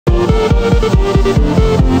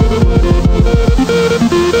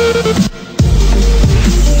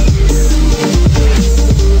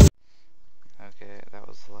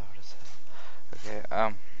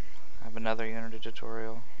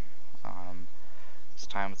tutorial. This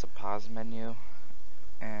time it's a pause menu,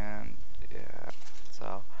 and yeah,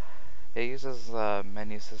 so it uses the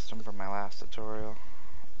menu system from my last tutorial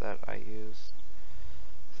that I used.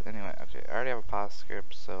 So anyway, okay, I already have a pause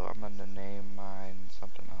script, so I'm going to name mine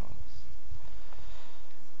something else.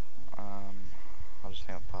 I'll just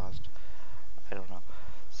name it paused. I don't know.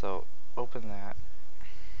 So open that,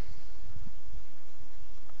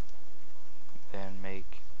 then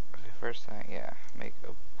make, okay, first thing, yeah, make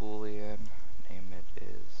a boolean, name it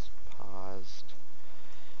is paused,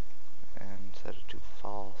 and set it to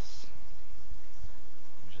false.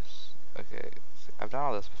 Okay, see, I've done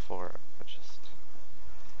all this before, but just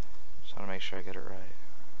want to make sure I get it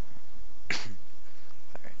right.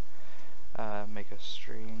 Sorry. Make a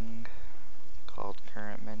string called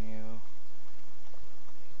current menu.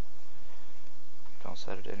 Don't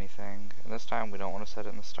set it to anything. And this time we don't want to set it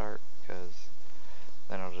in the start, because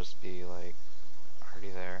then it'll just be like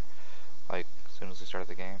already there. Like as soon as we start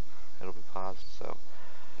the game, it'll be paused. So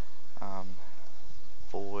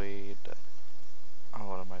void. Oh,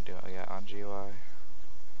 what am I doing? Oh, yeah, on GUI.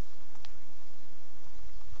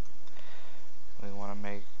 We want to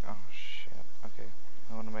make. Oh shit. Okay.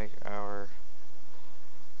 We want to make our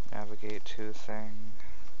navigate to thing.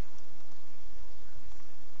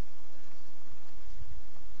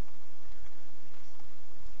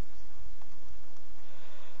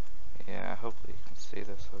 Yeah, hopefully you can see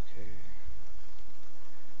this okay.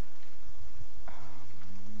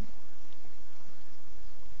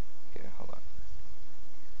 Okay, hold on.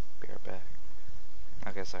 Be right back.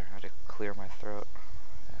 Okay, sorry, I had to clear my throat.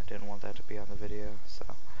 I didn't want that to be on the video, so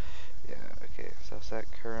yeah, okay, so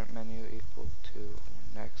set current menu equal to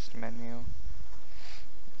next menu.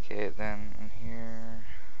 Okay, then in here,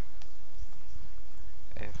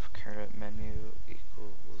 if current menu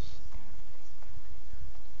equals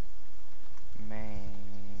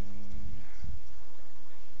main,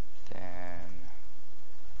 then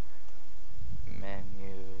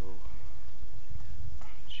menu,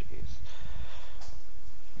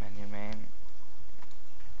 menu main.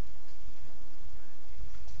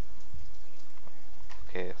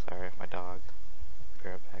 Okay, sorry, my dog. Be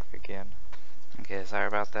right back again. Okay, sorry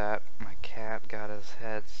about that. My cat got his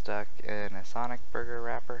head stuck in a Sonic Burger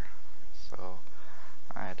wrapper, so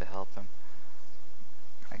I had to help him.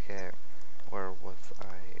 Okay, where was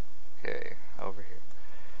I? Okay, over here.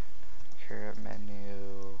 Current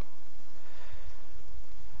menu.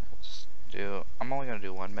 Just do. I'm only gonna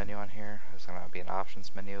do one menu on here. It's gonna be an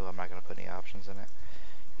options menu. I'm not gonna put any options in it.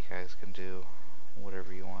 You guys can do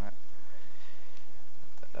whatever you want.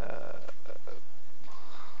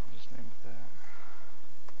 Just name it that.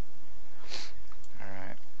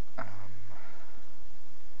 Alright.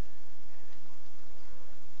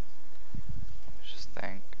 Let's just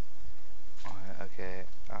think. Okay.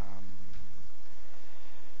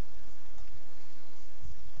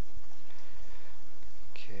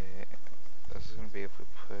 Okay. This is gonna be if we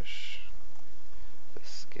push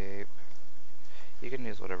escape. You can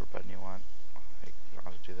use whatever button you want. Like, you don't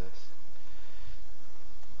have to do this.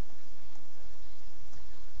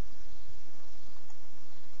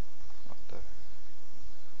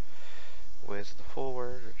 Wait, is it the full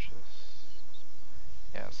word or just?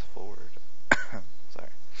 Yeah, it's the full word. Sorry.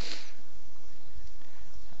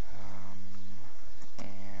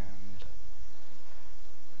 And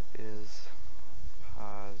is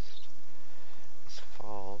paused is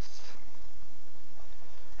false.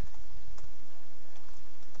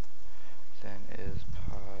 Then is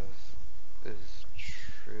pause is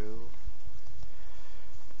true.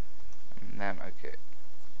 And then, okay.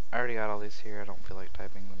 I already got all these here. I don't feel like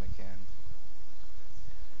typing them again.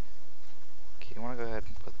 Okay, you want to go ahead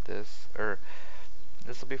and put this, or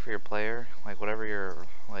this will be for your player, like whatever your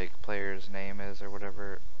player's name is or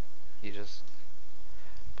whatever, you just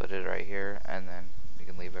put it right here, and then you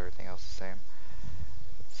can leave everything else the same.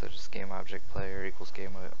 So just game object player equals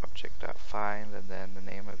game object dot find, and then the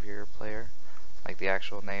name of your player, like the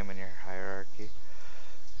actual name in your hierarchy.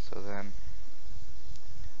 So then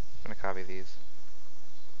I'm gonna copy these.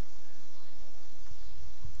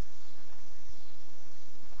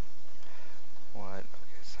 What?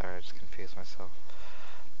 Okay, sorry, I just confused myself.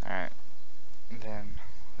 Alright, then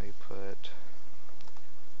we put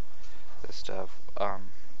this stuff.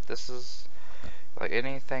 This is like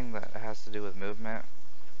anything that has to do with movement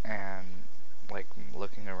and like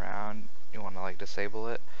looking around, you want to like disable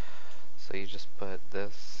it. So you just put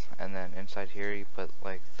this, and then inside here you put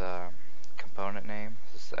like the component name.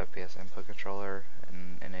 This is the FPS input controller,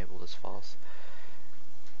 and enabled as false.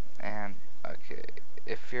 And okay,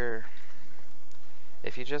 if you're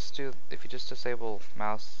If you just disable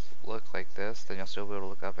mouse look like this, then you'll still be able to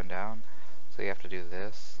look up and down. So you have to do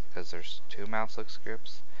this because there's two mouse look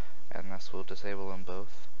scripts, and this will disable them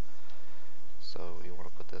both. So you want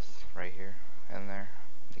to put this right here in there.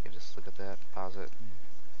 You can just look at that, pause it, and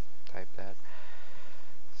type that.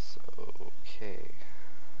 So okay,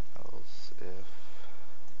 else if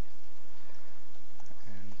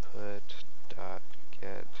input dot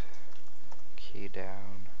get key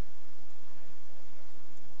down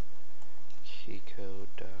keycode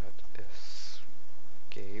dot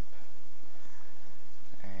escape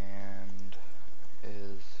and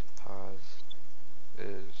is paused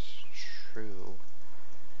is true,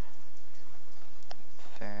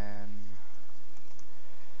 then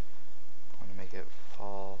I'm going to make it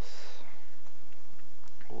false.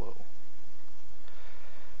 Whoa.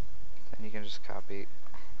 Then you can just copy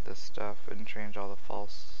this stuff and change all the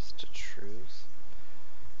false to trues.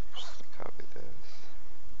 Just copy this.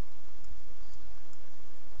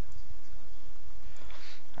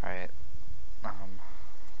 Alright.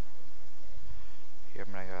 Here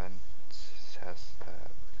I'm going to go ahead and test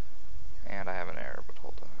that. And I have an error, but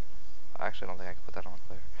hold on. I actually don't think I can put that on the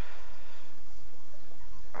player.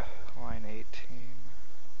 Line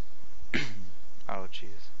 18. Oh,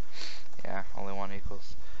 jeez. Yeah, only one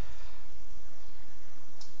equals.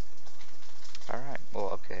 Alright, well,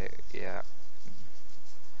 okay, yeah.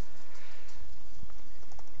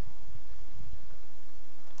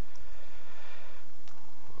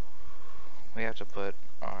 We have to put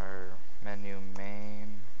our menu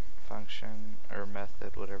main function, or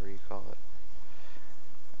method, whatever you call it,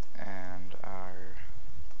 and our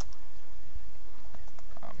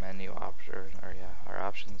menu option, or yeah, our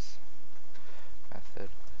options method.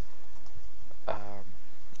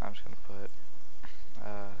 I'm just going to put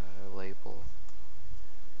label.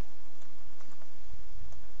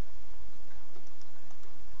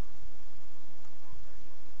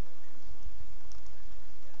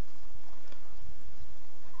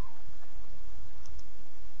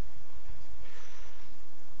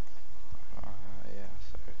 Yeah,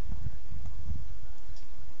 sorry.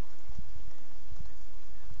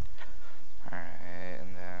 Alright,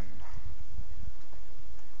 and then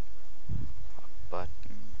a button.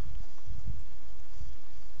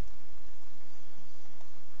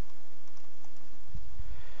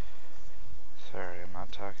 Sorry, I'm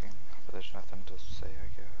not talking, but there's nothing to say, I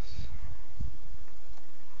guess.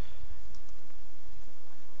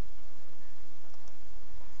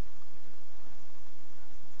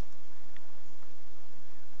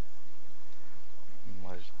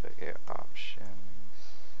 Let's get options.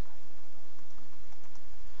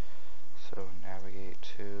 So navigate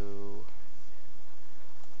to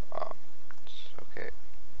opt. Okay,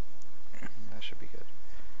 that should be good.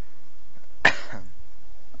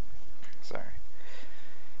 Sorry.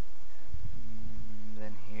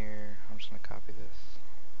 Then here, I'm just gonna copy this.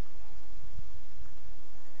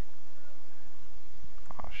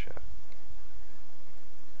 Oh shit.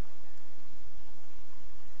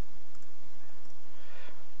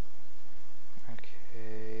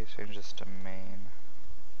 Okay, change this to main.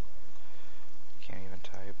 Can't even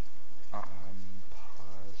type.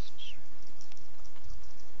 Paused.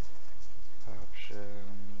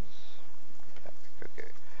 Options. Back.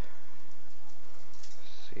 Okay.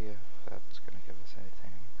 See if that's gonna give us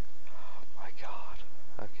anything. Oh my god.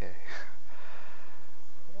 Okay.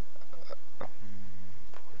 48.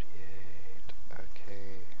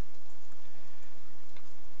 Okay.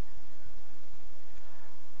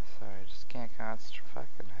 Sorry, I just can't concentrate.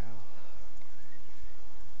 Fucking hell.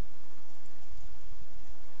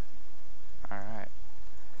 Alright.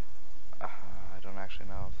 I don't actually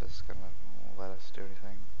know if this is gonna let us do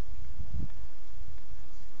anything.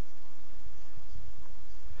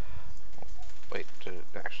 Wait, did it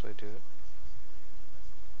actually do it?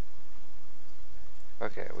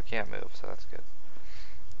 Okay, we can't move, so that's good.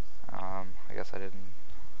 I guess I didn't.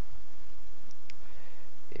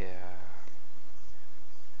 Yeah.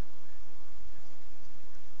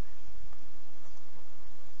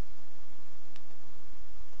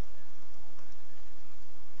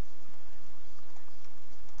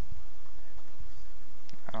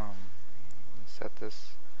 Set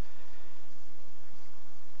this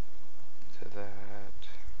to that.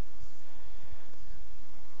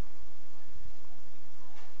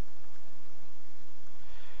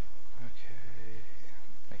 Okay.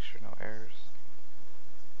 Make sure no errors.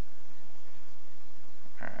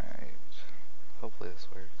 Alright. Hopefully this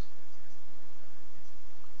works.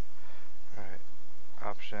 Alright.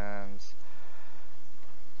 Options.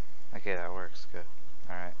 Okay, that works. Good.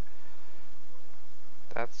 Alright.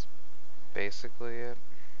 That's basically it.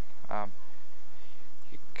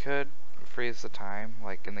 could freeze the time,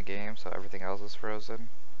 like in the game, so everything else is frozen.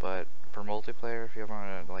 But for multiplayer, if you ever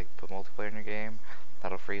want to like put multiplayer in your game,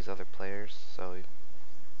 that'll freeze other players. So you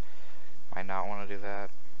might not want to do that.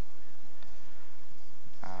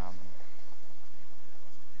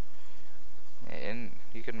 And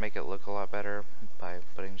you can make it look a lot better by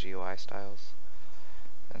putting GUI styles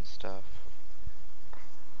and stuff.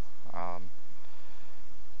 Yeah,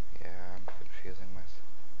 I'm confusing myself.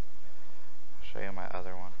 I'll show you my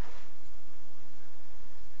other one.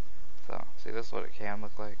 So, see, this is what it can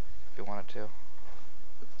look like if you want it to.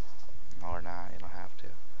 Or not, you don't have to.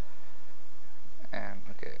 And,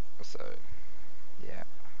 okay, so, yeah.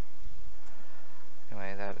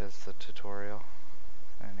 Anyway, that is the tutorial.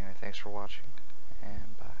 Anyway, thanks for watching,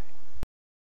 and bye.